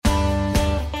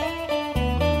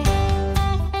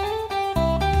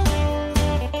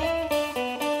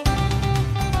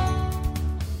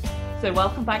So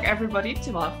welcome back everybody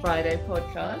to our Friday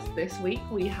podcast. This week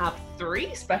we have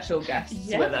 3 special guests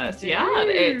with us. Yeah,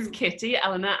 it's Kitty,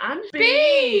 Elinor and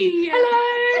Bea.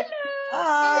 Hello.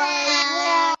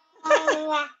 Hi.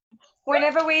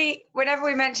 Whenever we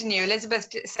mention you, Elizabeth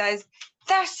says,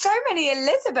 "There's so many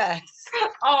Elizabeths."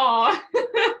 Oh,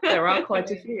 there are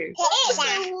quite a few. It's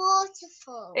a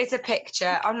waterfall. It's a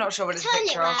picture. I'm not sure what it's a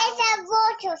picture of. It's a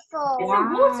waterfall. It's a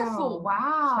waterfall.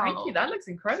 Wow. Thank you. That looks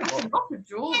incredible. That's a lot of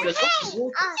jewelry.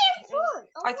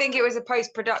 I think it was a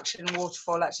post-production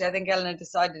waterfall. Actually, I think Eleanor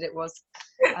decided it was.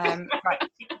 Right.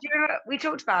 Do you remember we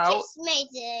talked about? Just made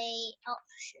the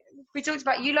option. We talked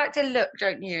about you like to look,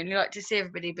 don't you? And you like to see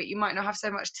everybody, but you might not have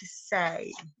so much to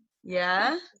say.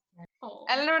 Yeah. Oh.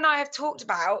 Eleanor and I have talked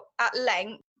about at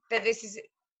length that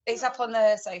it's up on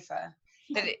the sofa,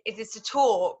 that it is to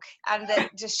talk and then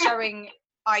just showing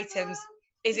items.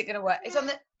 Is it going to work? It's on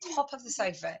the top of the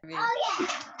sofa. Oh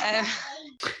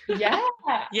Yeah.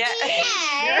 Yeah.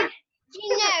 yeah.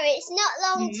 You know, it's not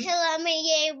long till I'm in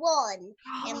year 1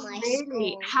 in my Really?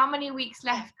 school. How many weeks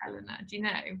left, Eleanor? Do you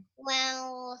know?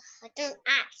 Well, I don't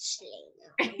actually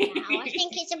know now. I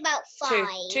think it's about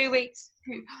 5. 2 weeks.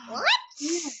 What?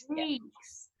 2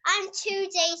 weeks. I'm 2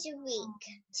 days a week.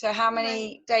 So how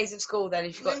many days of school then?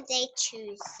 If you've got Monday,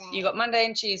 Tuesday. you got Monday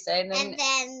and Tuesday, and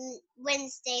then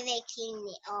Wednesday they clean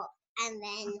it up. And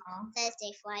then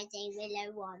Thursday, Friday,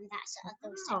 Willow 1. That's the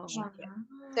other section.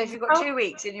 so if you've got 2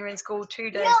 weeks and you're in school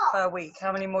 2 days per week,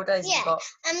 how many more days have you got?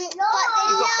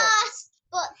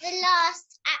 But the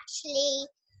last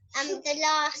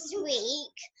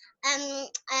week,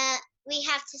 we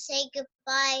have to say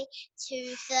goodbye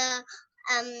to the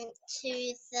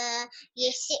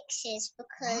year 6s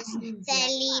because they're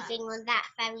leaving on that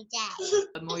very day.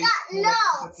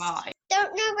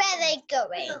 Don't know where they're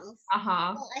going.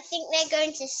 I think they're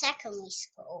going to secondary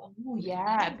school. Oh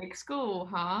yeah, big school,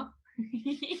 huh?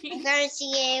 We're going to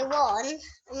year 1 and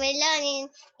we're learning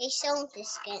a song to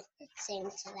sing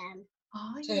to them.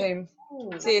 Oh, To whom?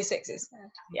 To your 6s.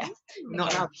 Yeah. You're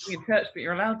not allowed to sing in church, but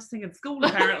you're allowed to sing in school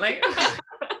apparently.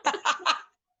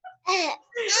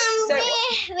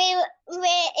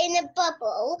 We're in a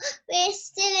bubble. We're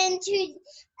still in 2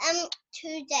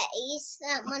 days,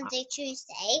 Monday,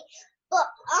 Tuesday. But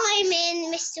I'm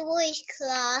in Mr. Roy's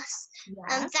class,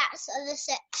 and that's other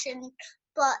section.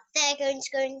 But they're going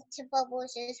to go into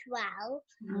bubbles as well.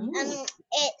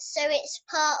 It's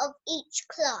part of each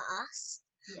class.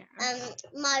 Yeah.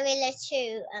 My Willow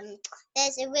 2.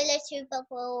 There's a Willow 2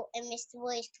 bubble in Mr.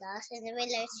 Roy's class, and a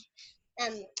Willow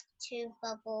 2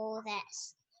 bubble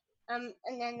that's in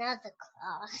another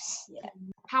class. Yeah.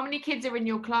 How many kids are in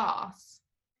your class?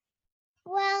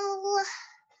 Well,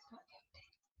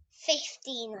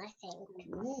 15, I think.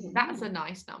 Ooh, that's a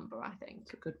nice number, I think.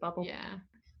 It's a good bubble. Yeah.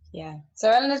 Yeah.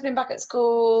 So Eleanor's been back at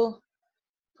school.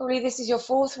 Probably this is your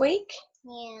 4th week.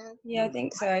 Yeah. Yeah, I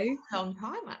think so. Long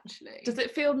time actually. Does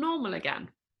it feel normal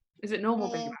again? Is it normal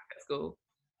being back at school?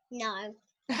 No,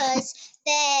 because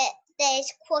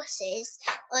there's crosses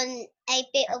on a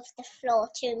bit of the floor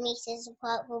 2 meters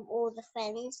apart from all the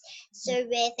friends. So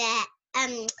we're there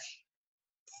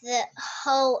the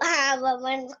whole hour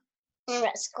when we're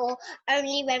at school,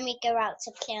 only when we go out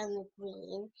to play on the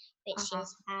green, which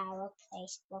is our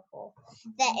place before.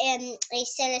 They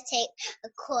sellotape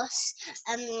across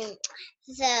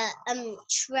the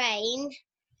train.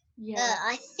 Yeah.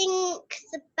 I think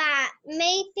the back,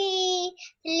 maybe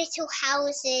little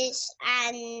houses,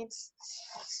 and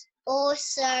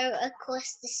also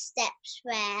across the steps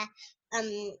where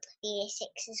the year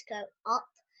 6s go up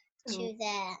to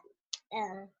their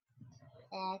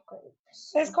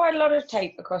groups. There's quite a lot of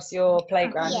tape across your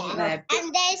playground, isn't there?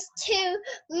 And there's 2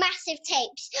 massive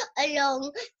tapes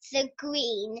along the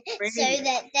green, so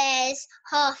that there's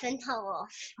half and half.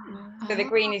 So the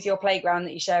green is your playground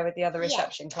that you share with the other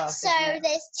reception class. So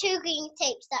there's 2 green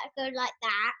tapes that go like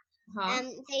that.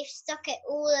 They've stuck it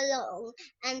all along,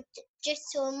 and just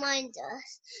to remind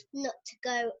us not to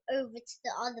go over to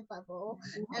the other bubble.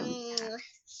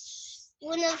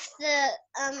 One of the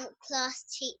class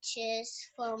teachers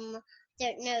from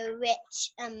don't know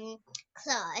which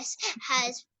class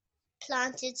has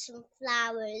planted some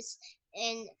flowers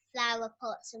in flower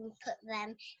pots and put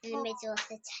them in the middle of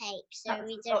the tape so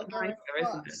we don't go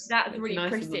across. That's really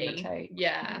nicer than the pretty. tape.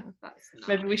 Yeah. That's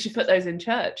Maybe we should put those in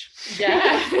church.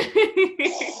 Yeah.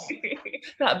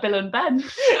 Like Bill and Ben.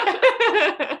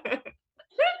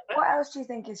 What else do you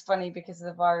think is funny because of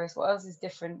the virus? What else is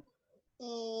different?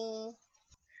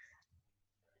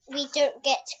 We don't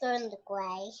get to go in the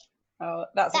grey. Oh,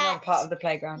 that's another part of the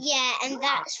playground. Yeah, and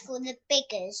that's for the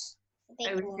biggers. The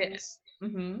big ones.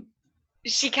 Mm-hmm.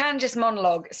 she can just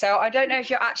monologue, so I don't know if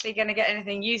you're actually going to get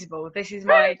anything usable. This is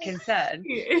my concern.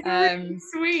 It's really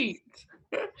sweet.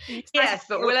 Yes,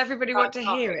 but will everybody want to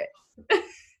hear it?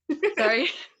 Sorry?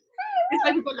 It's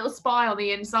like you've got a little spy on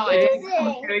the inside.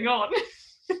 What's going on?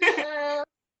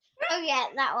 Oh yeah,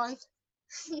 that one.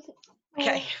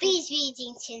 Okay. Bee's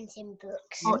reading Tintin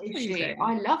books. Oh, is she?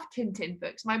 I love Tintin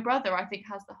books. My brother, I think,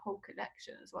 has the whole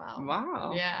collection as well.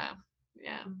 Wow. Yeah.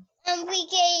 And we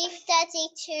gave Daddy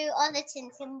 2 other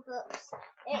Tintin books.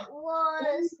 It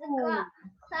was the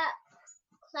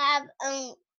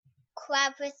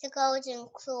crab with the golden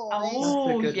claws.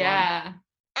 Oh, good yeah.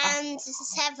 And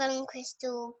 7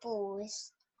 crystal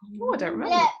balls. Oh, I don't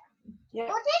remember. Yeah.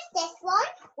 What is this one?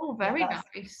 Oh, very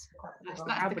nice. That's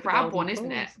the crab one,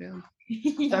 isn't it? Yeah.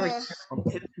 Very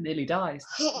nearly dies.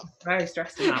 Very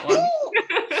stressed in that one.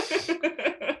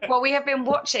 Well, we have been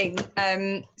watching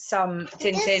some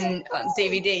Tintin on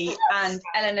DVD, and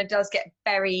Eleanor does get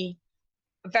very,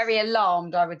 very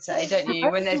alarmed, I would say, don't you,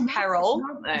 when there's peril?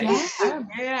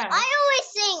 Yeah. I always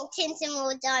think Tintin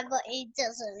will die, but he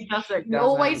doesn't. He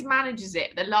always manages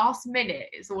it. The last minute,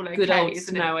 it's all okay. Good old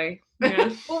isn't Snowy.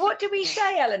 Yeah. Well, what do we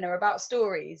say, Eleanor, about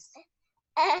stories?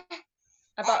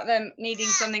 About them needing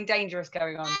something dangerous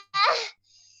going on?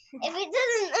 If it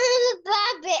doesn't end a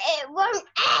bad bit, it won't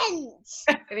end.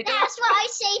 If it That's what I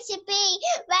say to Bea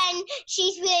when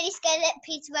she's really scared that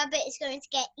Peter Rabbit is going to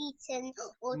get eaten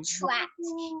or trapped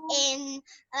in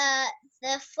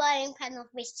the frying pan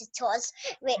of Mr. Toz,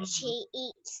 which he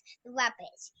eats the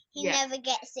rabbits. He never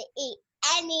gets to eat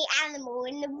any animal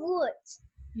in the woods.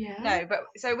 Yeah. No, but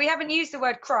so we haven't used the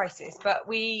word crisis, but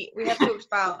we have talked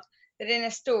about that in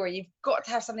a story you've got to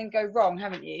have something go wrong,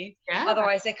 haven't you? Yeah.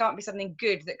 Otherwise there can't be something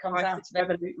good that comes out of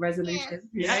it. Resolution.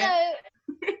 Yeah.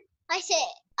 So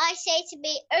I say to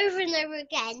Bea over and over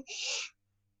again,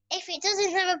 if it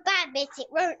doesn't have a bad bit, it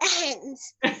won't end.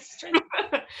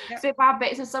 So bad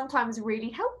bits are sometimes really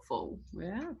helpful.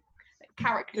 Yeah.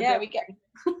 Character. Yeah, we get.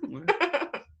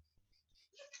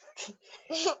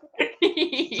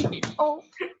 Oh,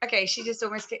 okay. She just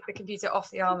almost kicked the computer off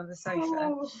the arm of the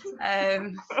sofa.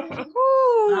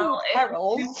 Well,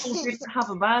 peril. If people didn't have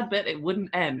a bad bit, it wouldn't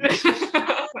end.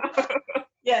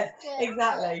 Yes,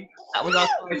 exactly. That was our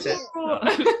crisis.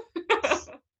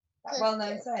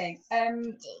 Well-known saying.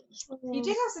 You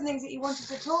did have some things that you wanted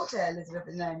to talk to Elizabeth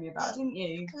and Naomi about, didn't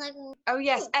you? Can I go? Oh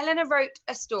yes, Eleanor wrote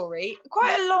a story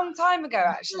quite a long time ago,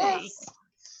 actually.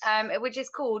 Which is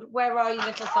called "Where Are You,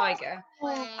 Little Tiger?"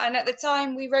 And at the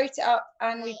time, we wrote it up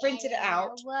and we printed it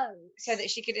out so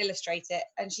that she could illustrate it,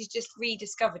 and she's just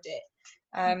rediscovered it.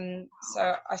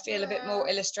 So I feel a bit more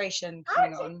illustration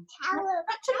coming on.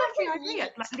 That's a lovely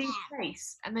idea. Like leave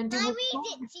space and then do. Can I read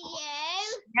it to you?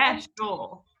 Yeah,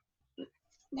 sure.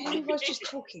 He was just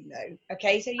talking though.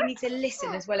 Okay, so you need to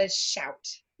listen as well as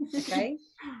shout. Okay,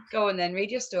 go on then. Read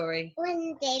your story.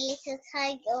 One day, little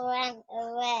tiger ran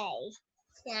away.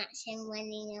 That's him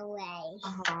running away.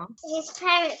 His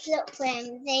parents looked for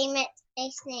him. They met a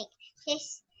snake.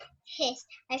 Hiss, hiss.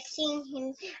 I've seen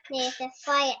him near the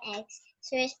fire eggs.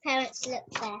 So his parents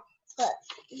looked there, but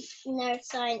no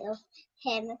sign of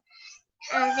him.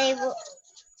 And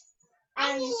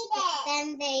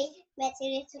then they met a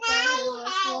little boy who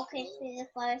was walking through the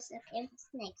forest looking for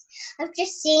snakes. I've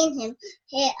just seen him.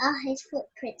 Here are his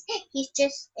footprints. He's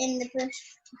just in the bush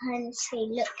behind the tree.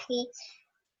 Look,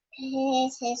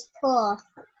 here's his paw.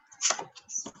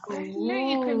 Yeah,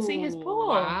 you can see his paw.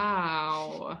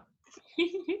 Wow.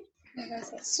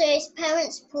 So his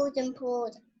parents pulled and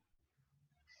pulled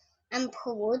and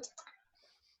pulled,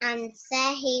 and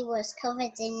there he was,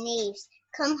 covered in leaves.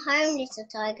 Come home, little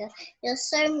tiger. You're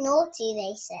so naughty,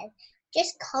 they said.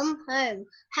 Just come home.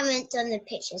 Haven't done the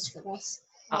pictures for this.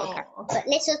 Okay. But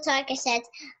little tiger said,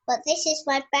 but this is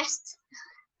my best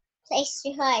place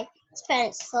to hide. His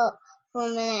parents thought for a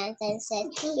minute and then said,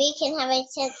 we can have a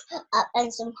tent up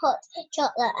and some hot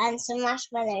chocolate and some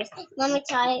marshmallows. Mummy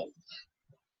tiger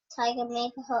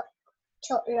made the hot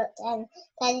chocolate and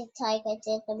Daddy tiger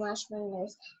did the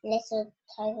marshmallows. Little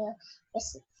tiger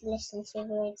listened to the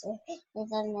radio and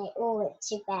then they all went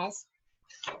to bed.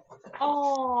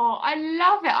 Oh, I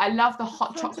love it. I love the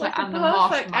hot chocolate and the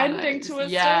marshmallows. Perfect ending to a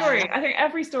story. I think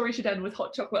every story should end with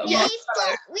hot chocolate and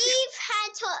marshmallows. We've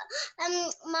had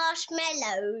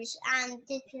marshmallows and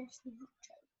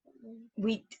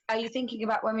Are you thinking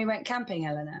about when we went camping,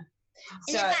 Eleanor?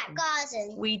 in the back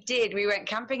garden. We did. We went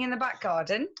camping in the back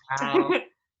garden. Wow.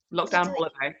 Lockdown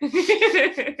holiday.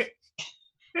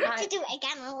 I want to do it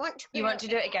again. You want to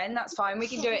do it again? That's fine. We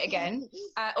can do it again.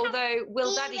 Although,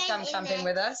 will Daddy come camping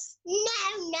with us?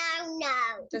 No.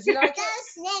 Does he like it?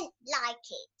 Doesn't like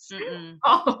it. Mm-mm.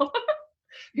 Oh.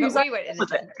 Who's we went in the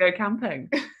tent. go camping?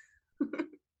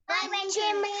 I went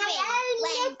in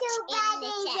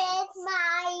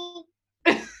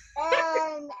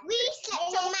we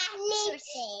slept on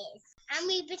mattresses and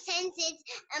we pretended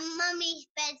Mummy's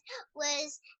bed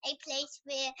was a place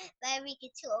where we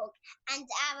could talk and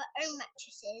our own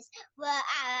mattresses were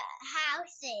our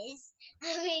houses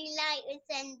and we like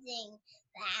pretending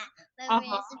that when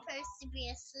we're supposed to be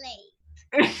asleep.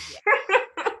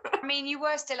 I mean, you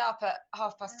were still up at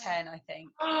 10:30, I think.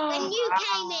 When you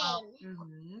came in.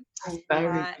 Mm-hmm.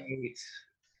 Very good.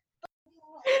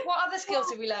 What other skills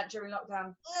have we learnt during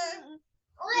lockdown?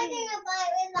 Riding a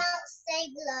bike without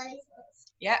stabilizers.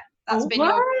 Yeah, that's been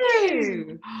your...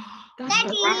 That's very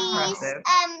Becky's impressive.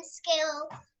 skill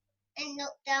in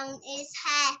lockdown is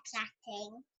hair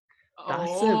plaiting.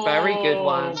 That's a very good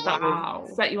one. That Wow.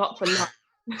 will set you up for life.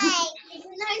 Hey, you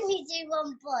can only do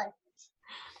one bunch.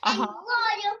 And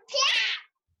royal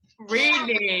plait.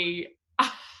 Really? One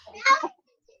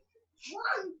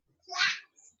plait.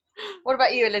 What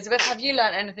about you, Elizabeth? Have you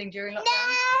learnt anything during lockdown?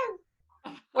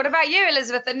 No. What about you,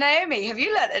 Elizabeth and Naomi? Have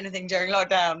you learnt anything during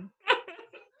lockdown?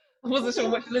 I wasn't sure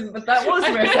which Elizabeth that was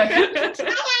for a second.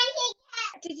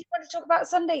 Did you want to talk about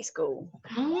Sunday school?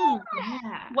 Yeah.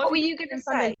 What were you going to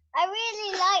say? I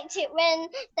really liked it when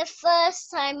the first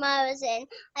time I was in.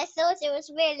 I thought it was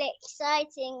really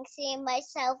exciting seeing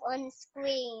myself on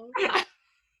screen.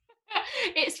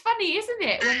 It's funny, isn't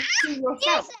it? When you see Bea was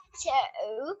yourself. there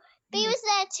too. Bea was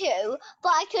there too, but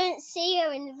I couldn't see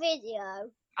her in the video.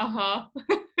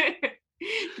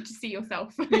 Did you see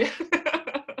yourself?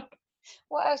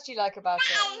 What else do you like about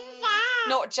it?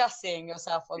 Not just seeing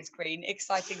yourself on screen,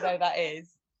 exciting though that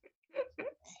is.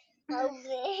 Oh,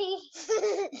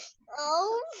 Bea.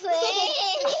 Oh,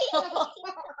 Bea.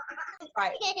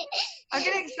 Right, I'm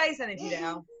going to explain something to you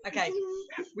now. Okay,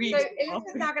 so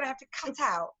Elizabeth's now going to have to cut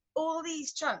out all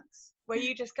these chunks where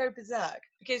you just go berserk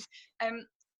because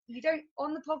you don't,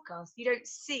 on the podcast, you don't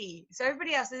see, so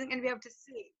everybody else isn't going to be able to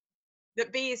see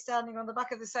that Bea is standing on the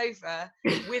back of the sofa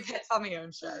with her tummy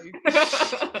on show.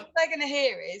 What they're going to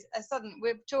hear is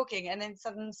we're talking and then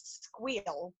sudden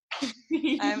squeal,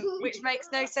 which makes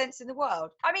no sense in the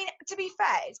world. I mean, to be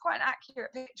fair, it's quite an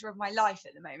accurate picture of my life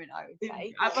at the moment, I would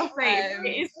say. I must say, it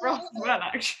is for us as well,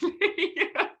 actually.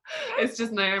 It's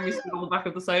just Naomi stood on the back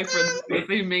of the sofa and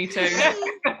zoom me too.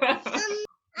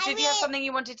 Did you have something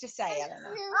you wanted to say,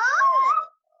 Eleanor?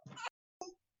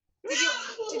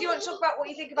 Did you want to talk about what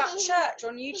you think about church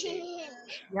on YouTube?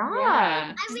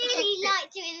 Yeah. I really like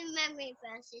doing the memory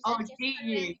verses. Oh, I just do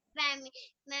you?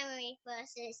 memory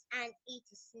verses and eat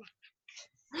a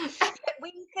snack.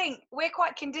 We think we're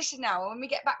quite conditioned now. When we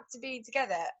get back to being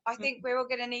together, I think we're all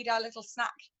going to need our little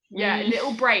snack. Yeah, a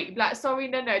little break. Like, sorry,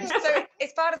 no. So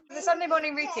it's part of the Sunday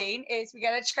morning routine is we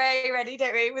get a tray ready,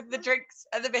 don't we, with the drinks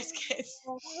and the biscuits.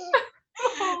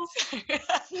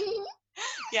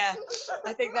 Yeah,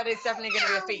 I think that is definitely going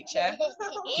to be a feature.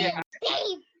 Yeah.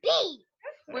 Bea.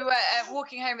 We were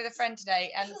walking home with a friend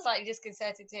today and slightly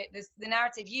disconcerted to the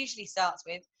narrative usually starts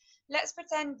with, let's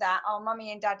pretend that our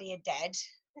mummy and daddy are dead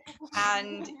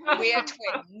and we are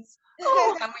twins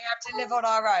and we have to live on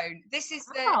our own. This is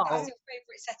that's your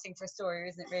favourite setting for a story,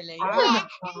 isn't it, really? Yeah,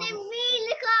 and then we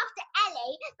look after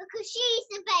Ellie because she's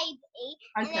the baby,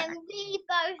 and then we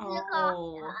both look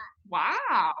after her.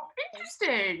 Wow,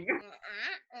 interesting.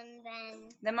 And then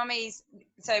The mummies,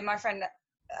 so my friend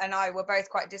and I were both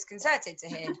quite disconcerted to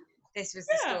hear this was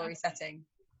the story setting.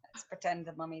 Let's pretend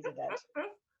the mummies are dead.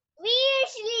 we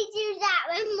usually do that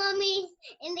when Mummy's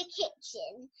in the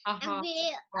kitchen and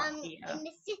we're in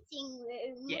the sitting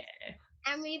room. Yeah.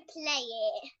 And we play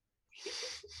it.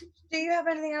 Do you have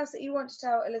anything else that you want to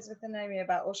tell Elizabeth and Naomi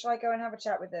about, or shall I go and have a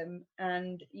chat with them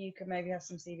and you can maybe have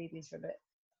some CVBs for a bit?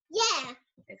 Yeah.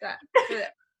 Is that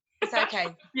it's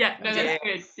okay? Yeah, no, that's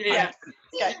good. Yeah.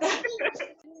 Okay.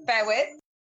 Bear with.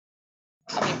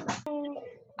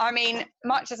 I mean,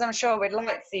 much as I'm sure we'd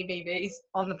like CVBs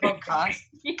on the podcast.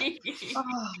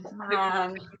 Oh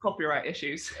man, Copyright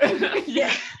issues.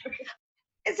 Yeah.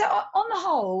 So on the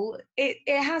whole, it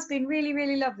has been really,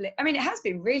 really lovely. I mean, it has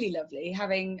been really lovely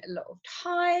having a lot of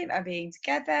time and being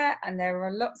together, and there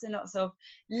are lots and lots of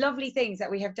lovely things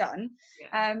that we have done.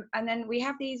 Yeah. And then we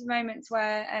have these moments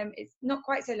where it's not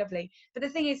quite so lovely. But the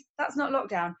thing is, that's not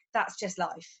lockdown. That's just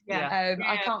life. Yeah.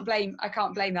 I can't blame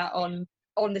that on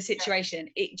the situation.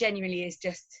 It genuinely is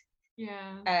just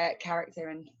character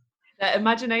and Their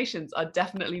imaginations are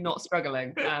definitely not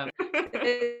struggling.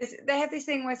 They have this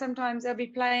thing where sometimes they'll be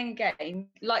playing a game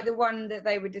like the one that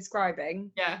they were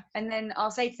describing, and then I'll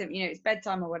say to them, you know, it's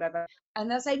bedtime or whatever, and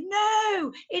they'll say,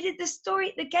 no,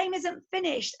 the game isn't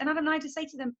finished, and Adam and I just say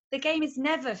to them, the game is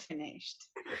never finished.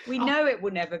 We know it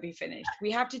will never be finished. We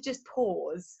have to just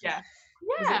pause.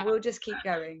 It will just keep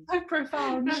going. So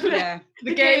profound.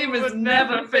 The game is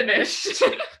never finished.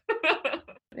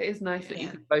 It is nice that you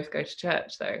can both go to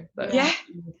church though. But,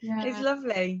 it's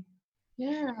lovely.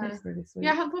 That's really sweet.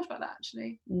 Yeah, I hadn't thought about that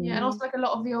actually. Yeah, and also like a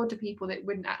lot of the older people that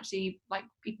wouldn't actually like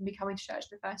even be coming to church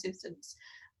in the first instance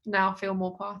now feel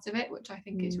more part of it, which I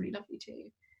think is really lovely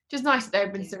too. Just nice that there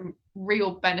have been some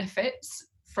real benefits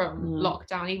from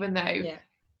lockdown, even though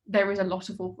there is a lot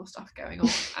of awful stuff going on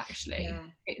actually.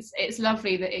 It's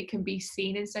lovely that it can be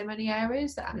seen in so many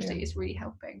areas that actually is really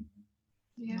helping.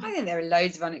 I think there are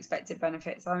loads of unexpected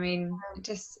benefits. I mean,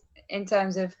 just in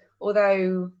terms of,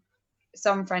 although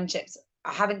some friendships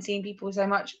I haven't seen people so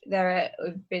much,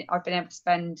 I've been able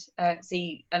to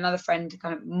see another friend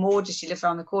kind of more, just she lives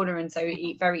around the corner, and so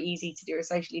very easy to do a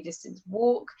socially distanced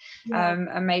walk,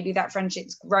 and maybe that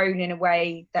friendship's grown in a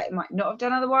way that it might not have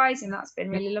done otherwise, and that's been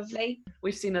really lovely.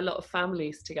 We've seen a lot of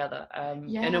families together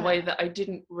in a way that I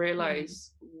didn't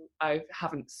realise I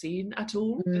haven't seen at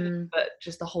all, but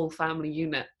just the whole family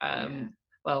unit.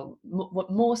 Well,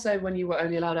 more so when you were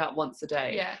only allowed out once a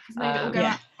day. Yeah, because they all go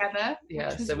out together.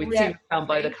 Yeah, so we sat down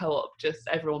by the co-op, just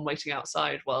everyone waiting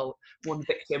outside while one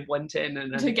victim went in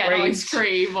and to get ice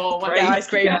cream or ice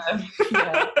cream.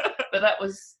 But that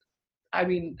was, I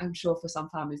mean, I'm sure for some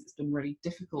families it's been really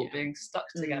difficult being stuck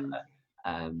together.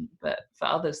 But for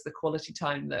others, the quality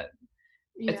time that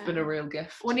it's been a real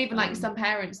gift. Or even like some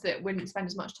parents that wouldn't spend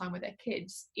as much time with their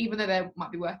kids, even though they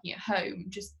might be working at home,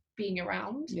 just being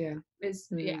around is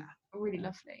really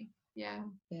lovely.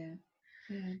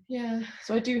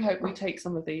 So I do hope we take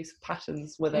some of these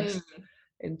patterns with us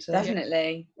into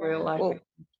definitely real life. Well,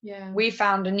 we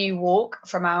found a new walk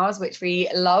from ours which we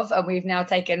love, and we've now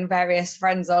taken various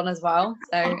friends on as well,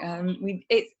 so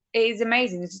it is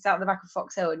amazing. It's just out the back of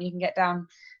Fox Hill, and you can get down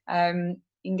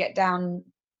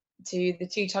to the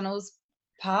Two Tunnels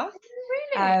path.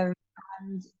 Really?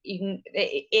 And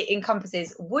it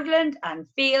encompasses woodland and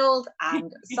field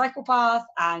and cycle path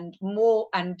and more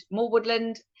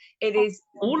woodland. It is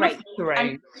all great. of the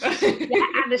terrain.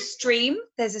 And a stream.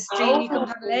 There's a stream you can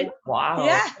paddle in. Wow.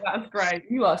 Yeah, that's great.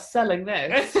 You are selling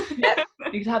this.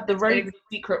 You can have the Rose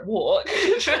secret walk.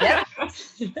 Sell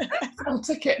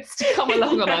tickets to come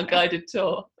along on our guided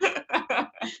tour.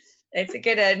 It's a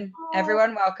good one.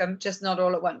 Everyone welcome, just not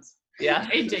all at once. Yeah,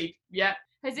 indeed. Yeah.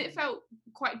 Has it felt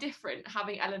quite different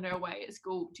having Elinor away at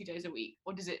school 2 days a week,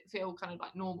 or does it feel kind of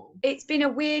like normal? It's been a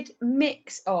weird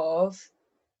mix of,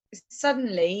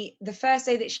 suddenly the first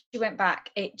day that she went back,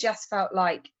 it just felt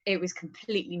like it was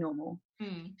completely normal,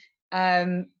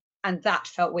 and that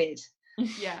felt weird.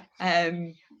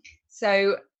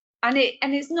 So and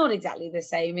it's not exactly the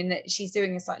same in that she's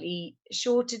doing a slightly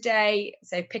shorter day,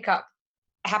 so pick up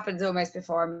happens almost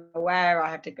before I'm aware I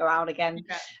have to go out again,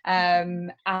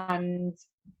 and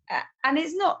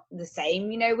it's not the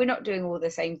same, you know, we're not doing all the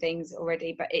same things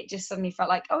already, but it just suddenly felt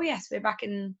like, oh yes, we're back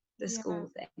in the school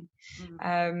thing.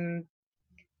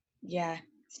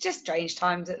 It's just strange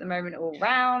times at the moment all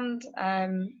round. I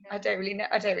don't really know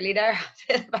how I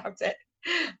feel about it.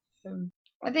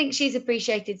 I think she's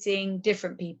appreciated seeing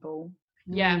different people.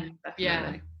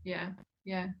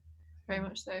 Very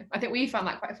much so. I think we found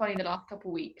that quite funny in the last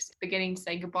couple of weeks, beginning to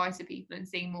say goodbye to people and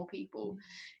seeing more people,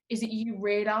 is that you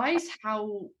realise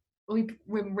how we're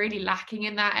really lacking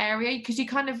in that area, because you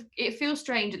kind of, it feels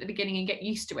strange at the beginning and get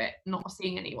used to it not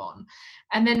seeing anyone,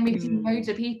 and then we've seen loads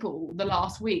of people the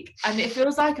last week and it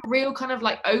feels like a real kind of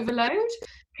like overload,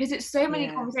 because it's so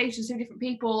many conversations, so different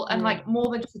people, and like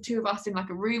more than just the two of us in like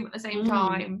a room at the same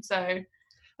time. So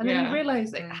and then you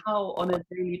realise like how on a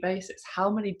daily basis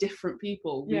how many different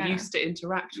people we used to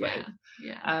interact with.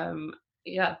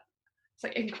 It's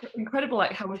like incredible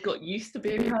like how we've got used to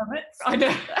being hermits. I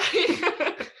know.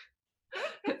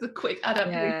 It's a quick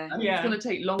adaptation. It's going to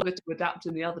take longer to adapt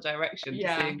in the other direction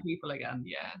to seeing people again.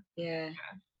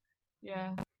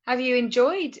 Have you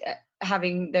enjoyed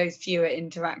having those fewer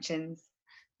interactions?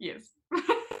 Yes.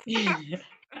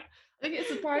 I think it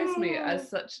surprised me as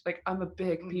such, like I'm a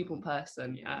big people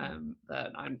person,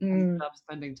 that I love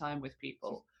spending time with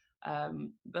people,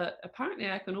 but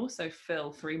apparently I can also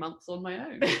fill 3 months on my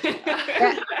own.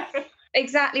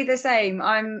 Exactly the same.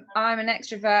 I'm an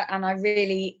extrovert, and I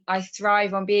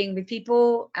thrive on being with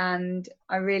people, and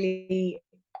I really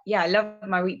I love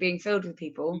my week being filled with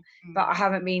people, but I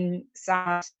haven't been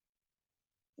sad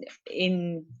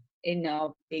in in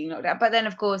our being locked out. But then,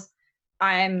 of course,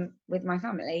 I am with my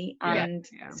family, and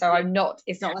so I'm not.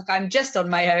 It's not like I'm just on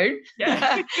my own.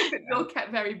 Yeah, you're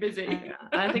kept very busy. Yeah.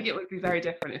 I think it would be very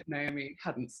different if Naomi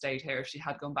hadn't stayed here. If she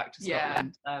had gone back to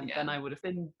Scotland, then I would have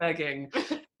been begging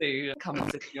to come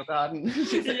and sit in your garden,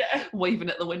 waving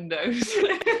at the windows.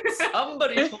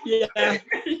 Somebody.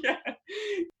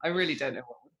 I really don't know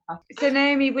what would happen. So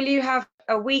Naomi, will you have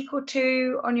a week or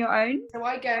two on your own? So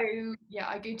I go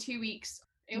 2 weeks.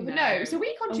 It's a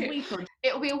week on Tuesday.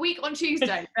 It'll be a week on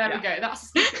Tuesday. There we go.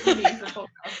 That's the secret we need for the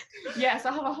podcast. Yes,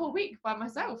 I have a whole week by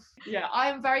myself. Yeah, I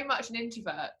am very much an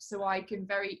introvert, so I can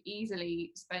very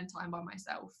easily spend time by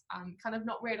myself and kind of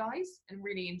not realise and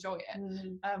really enjoy it.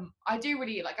 I do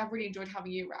really I've really enjoyed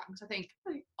having you around. I think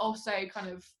also kind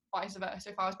of vice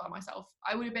versa. If I was by myself,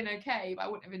 I would have been okay, but I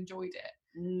wouldn't have enjoyed it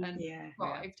and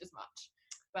thrived as much.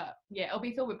 But yeah, it'll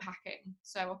be filled with packing,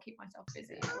 so I'll keep myself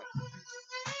busy.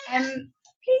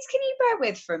 Please, can you bear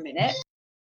with for a minute?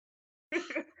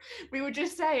 We were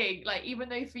just saying, even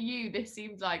though for you this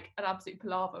seems like an absolute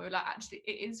palaver, we're actually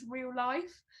it is real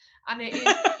life, and it is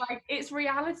it's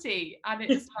reality, and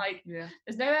it's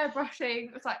there's no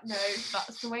airbrushing. It's no,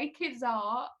 that's the way kids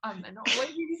are, and they're not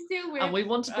always easy to deal with. And we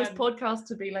wanted this podcast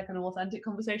to be like an authentic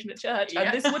conversation at church,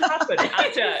 and this would happen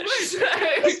at church.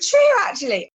 It's true,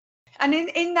 actually. And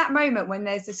in that moment when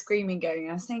there's the screaming going,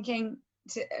 I was thinking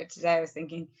today. I was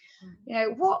thinking,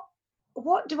 what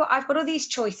do I've got all these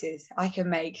choices I can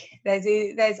make. There's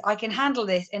I can handle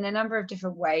this in a number of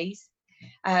different ways,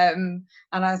 and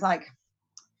I was like,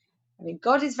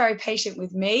 God is very patient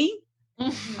with me.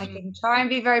 I can try and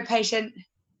be very patient,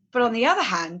 but on the other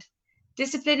hand,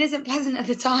 discipline isn't pleasant at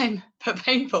the time but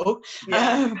painful.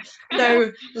 I'm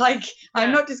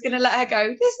not just going to let her go,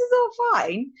 this is all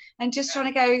fine, and just trying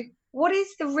to go, what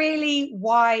is the really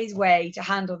wise way to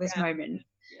handle this moment?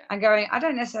 And going, I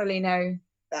don't necessarily know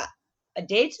that I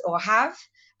did or have.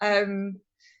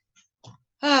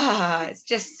 It's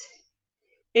just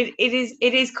it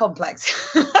is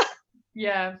complex. And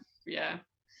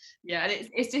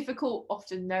it's difficult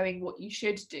often knowing what you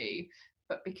should do,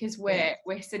 but because we're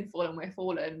sinful and we're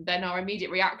fallen, then our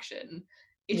immediate reaction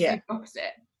is the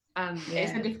opposite, and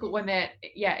it's so difficult when it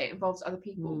involves other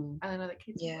people and then other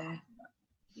kids.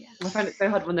 I find it so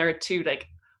hard when there are two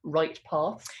right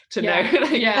paths to know.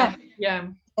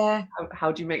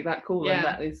 How do you make that call? And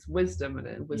that is wisdom,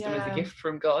 and wisdom is a gift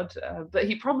from God. But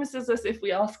He promises us if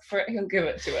we ask for it, He'll give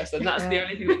it to us, and that's the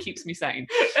only thing that keeps me sane.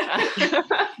 I'm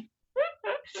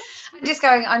just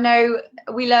going, I know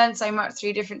we learn so much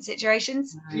through different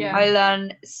situations. I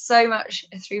learn so much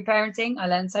through parenting. I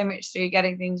learn so much through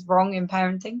getting things wrong in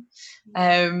parenting,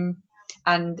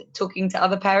 and talking to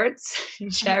other parents,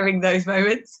 sharing those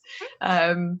moments.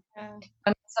 And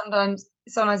sometimes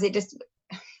it just,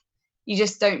 you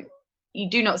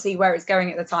do not see where it's going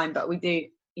at the time, but we do.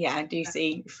 I do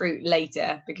see fruit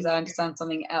later because I understand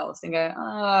something else and go,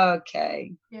 oh,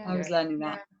 okay, I was learning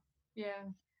that. We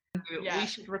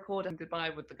should record a goodbye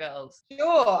with the girls.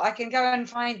 Sure, I can go and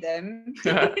find them.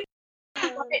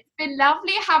 It's been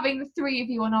lovely having the three of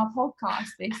you on our podcast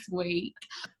this week.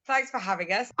 Thanks for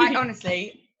having us.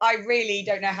 I really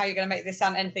don't know how you're going to make this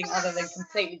sound anything other than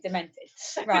completely demented.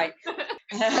 Right.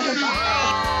 Bye.